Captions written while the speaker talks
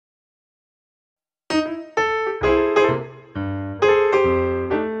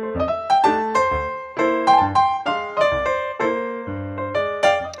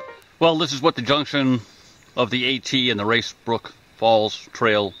Well, this is what the junction of the AT and the Brook Falls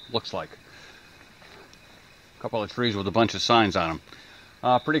Trail looks like. A couple of trees with a bunch of signs on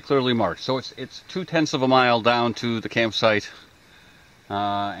them. Pretty clearly marked. So it's 0.2 of a mile down to the campsite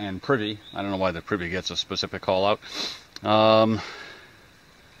and Privy. I don't know why the Privy gets a specific call out.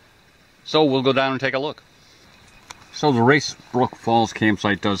 So we'll go down and take a look. So the Brook Falls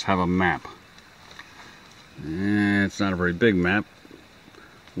campsite does have a map. It's not a very big map.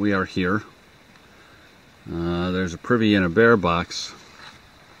 We are here. There's a Privy and a bear box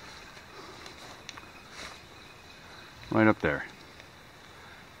right up there.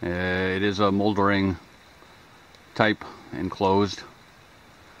 It is a moldering type enclosed.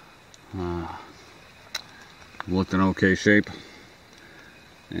 Looked in okay shape.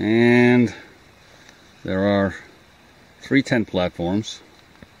 And there are 3 tent platforms,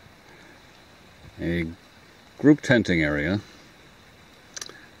 a group tenting area,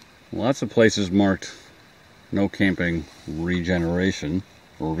 lots of places marked no camping regeneration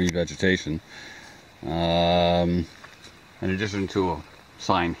or revegetation, in addition to a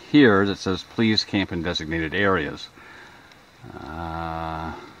sign here that says please camp in designated areas.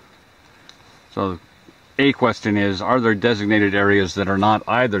 So a question is, are there designated areas that are not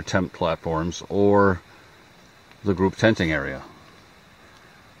either tent platforms or the group tenting area?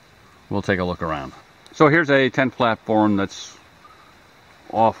 We'll take a look around. So here's a tent platform that's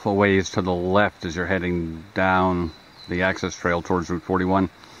off a ways to the left as you're heading down the access trail towards Route 41.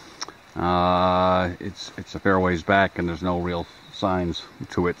 It's a fair ways back and there's no real signs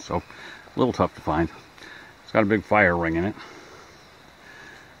to it, so a little tough to find. It's got a big fire ring in it.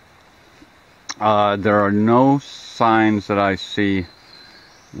 There are no signs that I see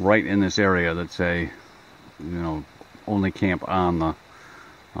right in this area that say, you know, only camp on the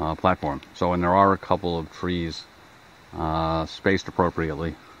platform. So, and there are a couple of trees spaced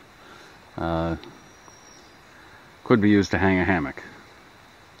appropriately. Could be used to hang a hammock.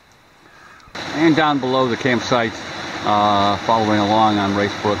 And down below the campsite, following along on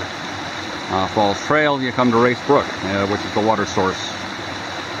Brook Falls Trail, you come to Brook, which is the water source.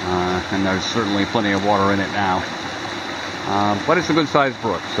 And there's certainly plenty of water in it now. But it's a good sized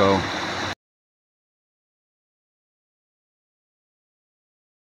brook, so.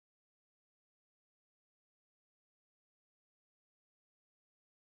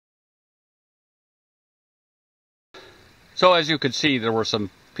 So as you could see, there were some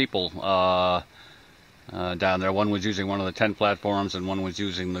people down there. One was using one of the tent platforms and one was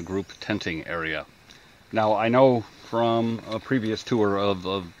using the group tenting area. Now I know from a previous tour of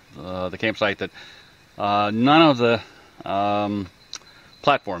the campsite that none of the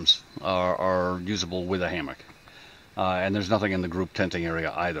platforms are usable with a hammock. And there's nothing in the group tenting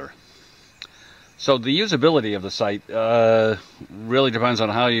area either. So the usability of the site really depends on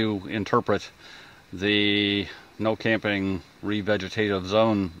how you interpret the no camping revegetative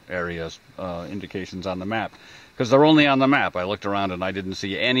zone areas indications on the map, because they're only on the map. I looked around and I didn't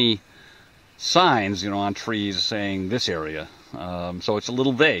see any signs, you know, on trees saying this area, so it's a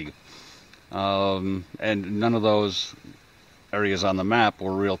little vague, and none of those areas on the map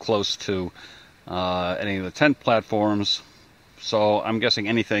were real close to any of the tent platforms, so I'm guessing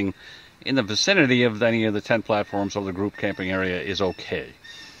anything in the vicinity of any of the tent platforms or the group camping area is okay.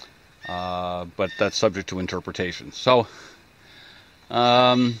 But that's subject to interpretation. So,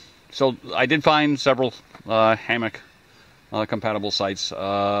 so I did find several hammock compatible sites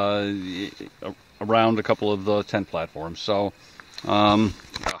around a couple of the tent platforms. So, that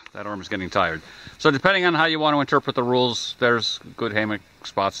arm is getting tired. So depending on how you want to interpret the rules, there's good hammock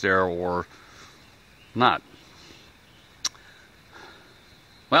spots there or not.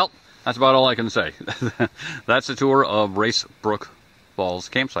 Well, that's about all I can say. That's a tour of Brook Falls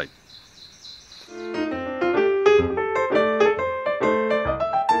campsite.